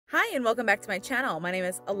Hi and welcome back to my channel. My name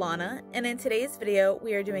is Alanna, and in today's video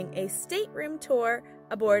we are doing a stateroom tour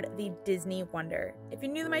aboard the Disney Wonder. If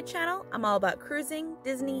you're new to my channel, I'm all about cruising,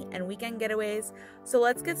 Disney, and weekend getaways, so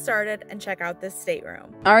let's get started and check out this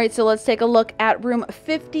stateroom. Alright, so let's take a look at room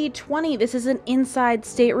 5020. This is an inside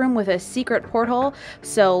stateroom with a secret porthole,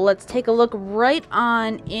 so let's take a look right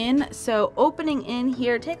on in. So opening in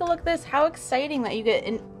here, take a look at this. How exciting that you get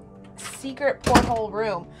a secret porthole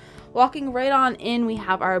room. Walking right on in, we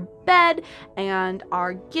have our bed and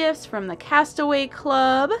our gifts from the Castaway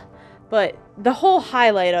Club. But the whole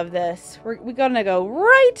highlight of this, we're gonna go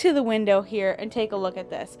right to the window here and take a look at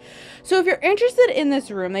this. So if you're interested in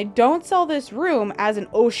this room, they don't sell this room as an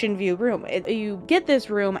ocean view room. You get this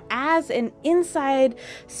room as an inside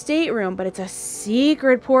stateroom, but it's a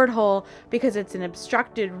secret porthole because it's an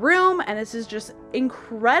obstructed room, and this is just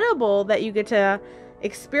incredible that you get to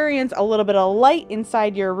experience a little bit of light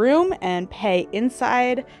inside your room and pay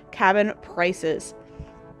inside cabin prices.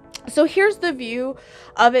 So here's the view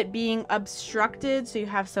of it being obstructed. So you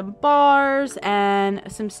have some bars and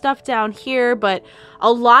some stuff down here, but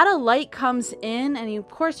a lot of light comes in, and of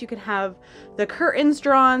course you can have the curtains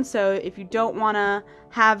drawn, so if you don't want to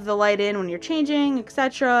have the light in when you're changing,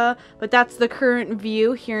 etc. But that's the current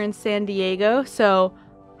view here in San Diego. So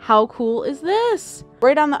how cool is this?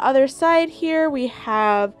 Right on the other side here, we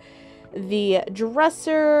have the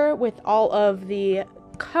dresser with all of the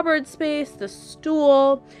cupboard space, the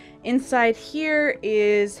stool. Inside here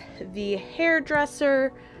is the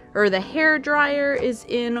hairdresser, or the hair dryer is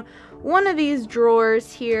in one of these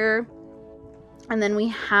drawers here. And then we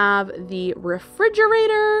have the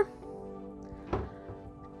refrigerator,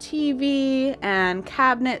 TV, and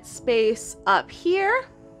cabinet space up here.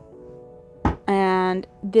 And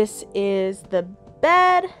this is the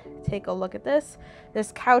bed. Take a look at this.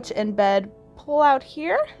 This couch and bed pull out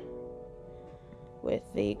here with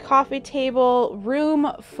the coffee table, room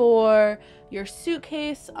for your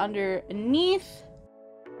suitcase underneath.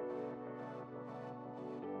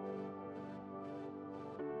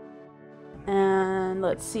 And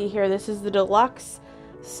let's see here. This is the deluxe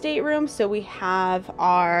stateroom. So we have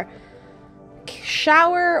our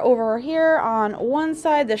shower over here on one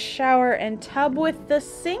side, the shower and tub with the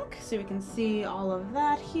sink, so we can see all of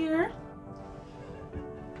that here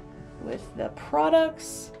with the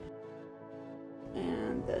products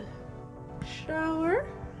and the shower.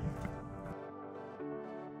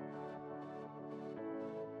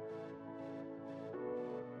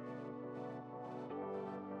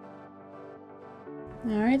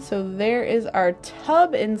 All right, so there is our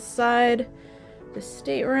tub inside the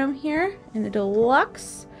stateroom here in the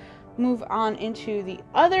deluxe. Move on into the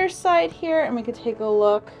other side here, and we could take a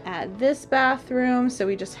look at this bathroom. So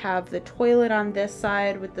we just have the toilet on this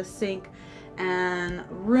side with the sink, and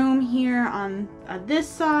room here on this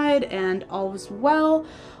side, and all as well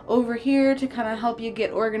over here to kind of help you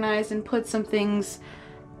get organized and put some things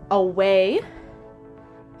away.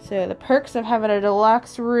 So the perks of having a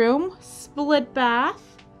deluxe room: split bath.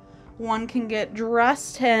 One can get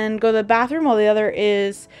dressed and go to the bathroom while the other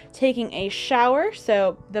is taking a shower.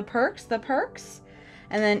 So the perks.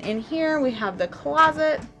 And then in here we have the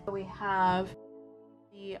closet. We have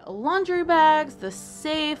the laundry bags, the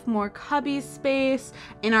safe, more cubby space,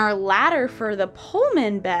 and our ladder for the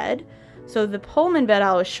Pullman bed. So the Pullman bed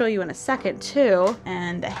I'll show you in a second too.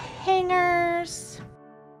 And the hangers.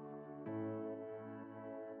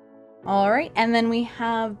 All right, and then we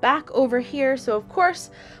have back over here, so of course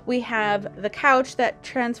we have the couch that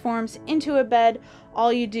transforms into a bed.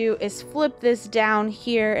 All you do is flip this down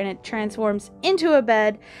here and it transforms into a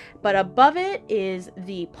bed, but above it is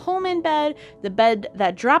the Pullman bed, the bed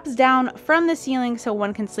that drops down from the ceiling, so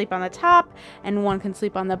one can sleep on the top and one can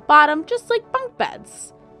sleep on the bottom, just like bunk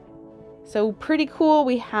beds. So pretty cool.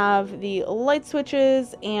 We have the light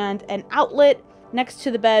switches and an outlet next to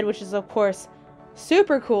the bed, which is of course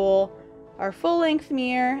super cool. Our full-length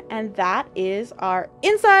mirror, and that is our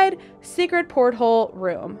inside secret porthole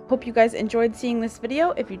room. Hope you guys enjoyed seeing this video.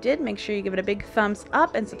 If you did, make sure you give it a big thumbs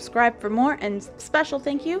up and subscribe for more. And special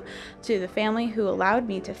thank you to the family who allowed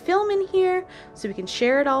me to film in here so we can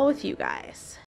share it all with you guys.